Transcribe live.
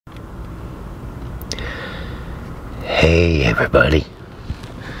Hey everybody,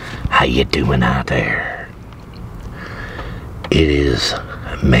 how you doing out there? It is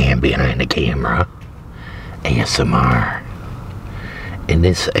man behind the camera, ASMR. In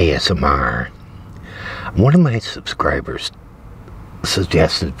this ASMR, one of my subscribers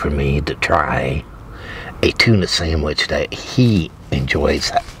suggested for me to try a tuna sandwich that he enjoys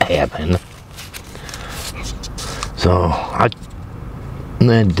having. So I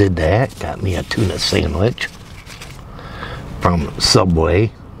did that, got me a tuna sandwich from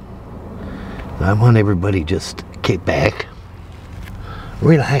Subway. I want everybody just to kick back,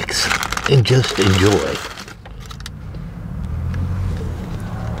 relax, and just enjoy.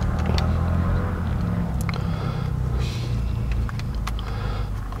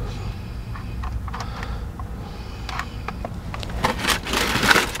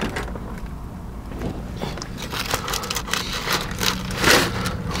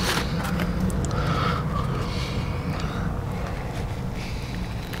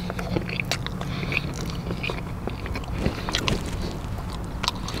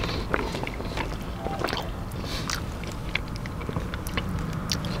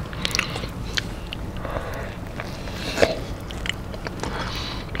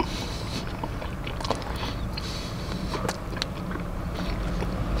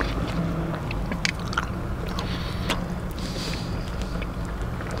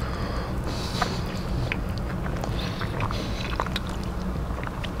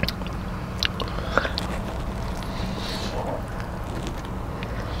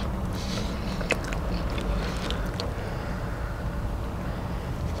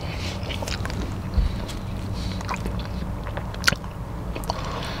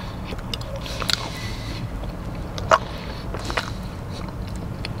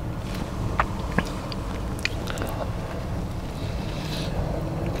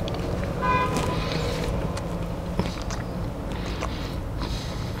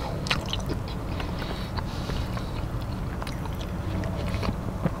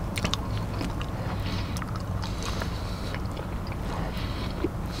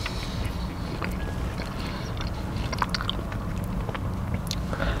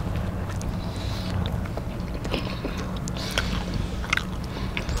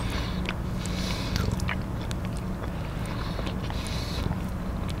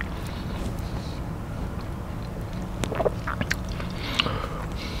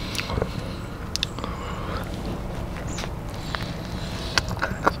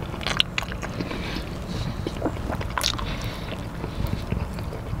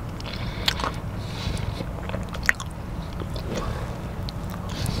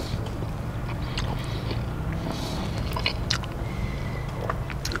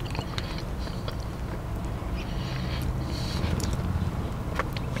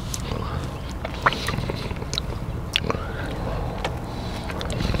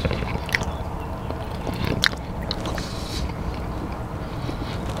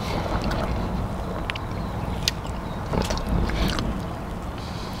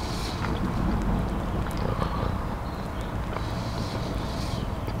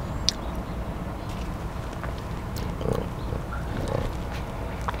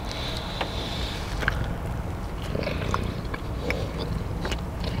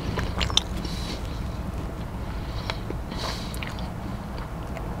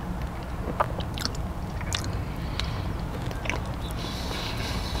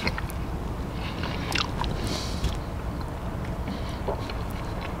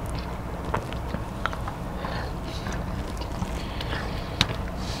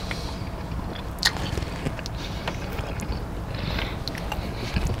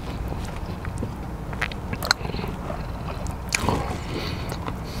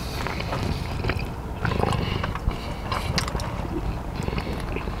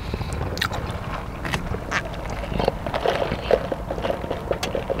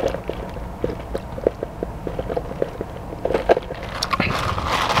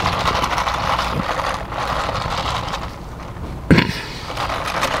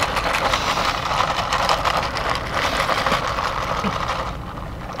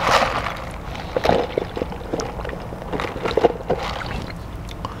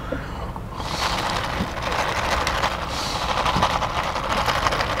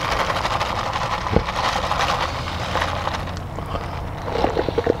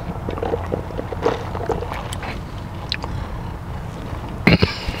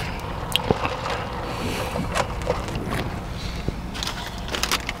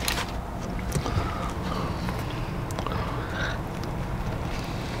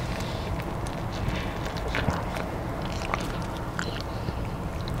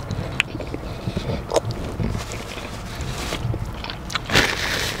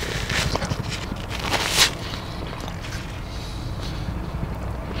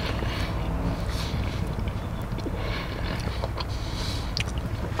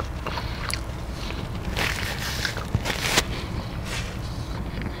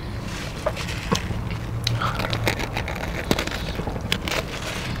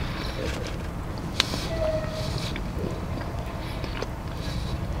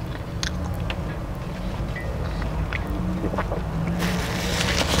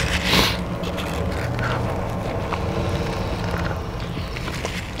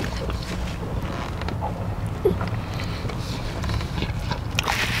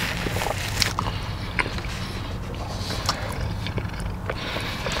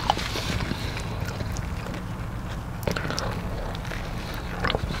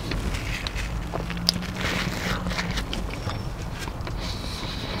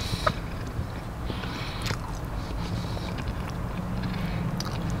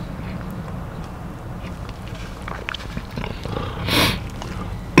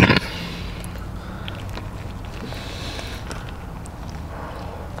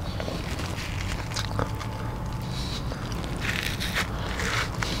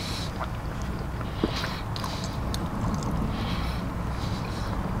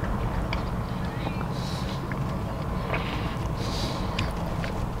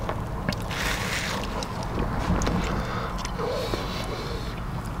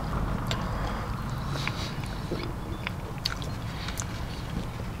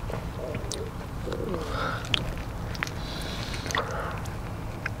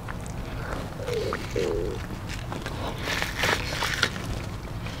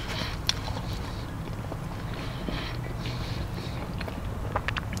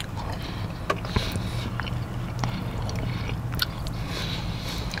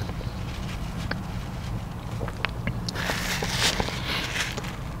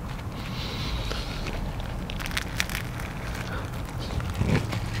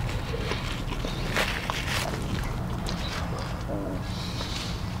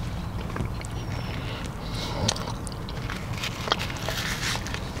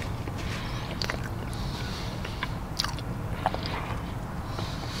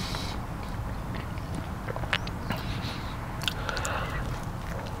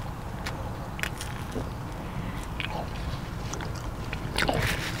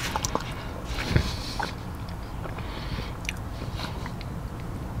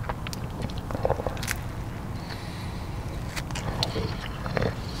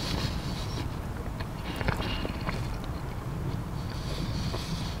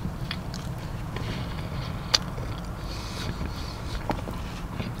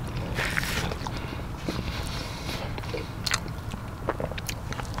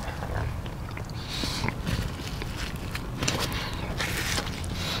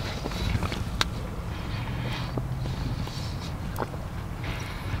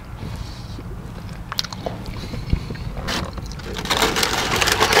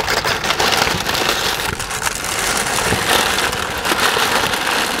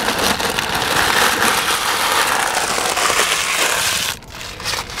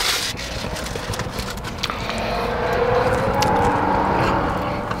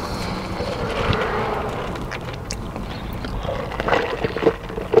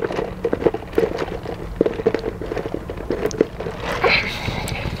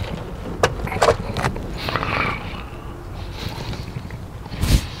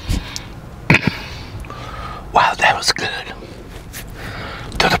 Wow, that was good.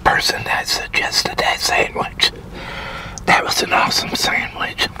 To the person that suggested that sandwich, that was an awesome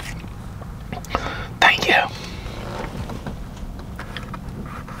sandwich. Thank you.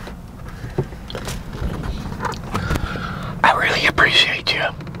 I really appreciate you.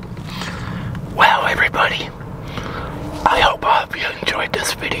 Well, everybody, I hope all of you enjoyed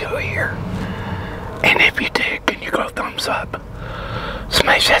this video here. And if you did, can you go thumbs up?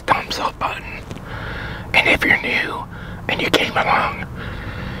 Smash that thumbs up button. And if you're new and you came along,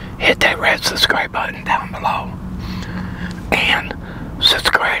 hit that red subscribe button down below. And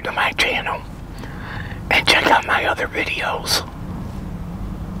subscribe to my channel. And check out my other videos.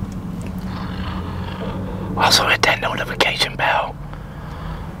 Also hit that notification bell.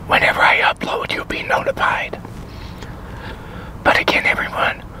 Whenever I upload, you'll be notified. But again,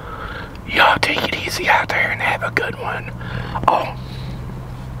 everyone, y'all take it easy out there and have a good one. Oh,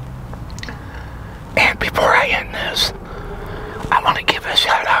 and before I end this, I want to give a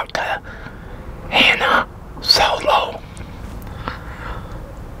shout out to Hannah Solo.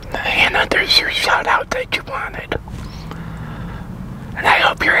 Hannah, there's your shout out that you wanted. And I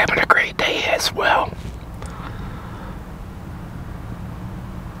hope you're having a great day as well.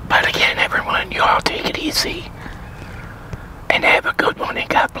 But again, everyone, you all take it easy. And have a good one and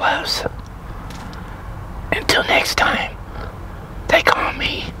God bless. Until next time, they call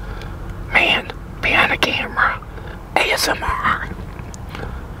me Man Behind the Camera ASMR.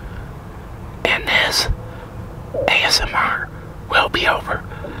 And this ASMR will be over.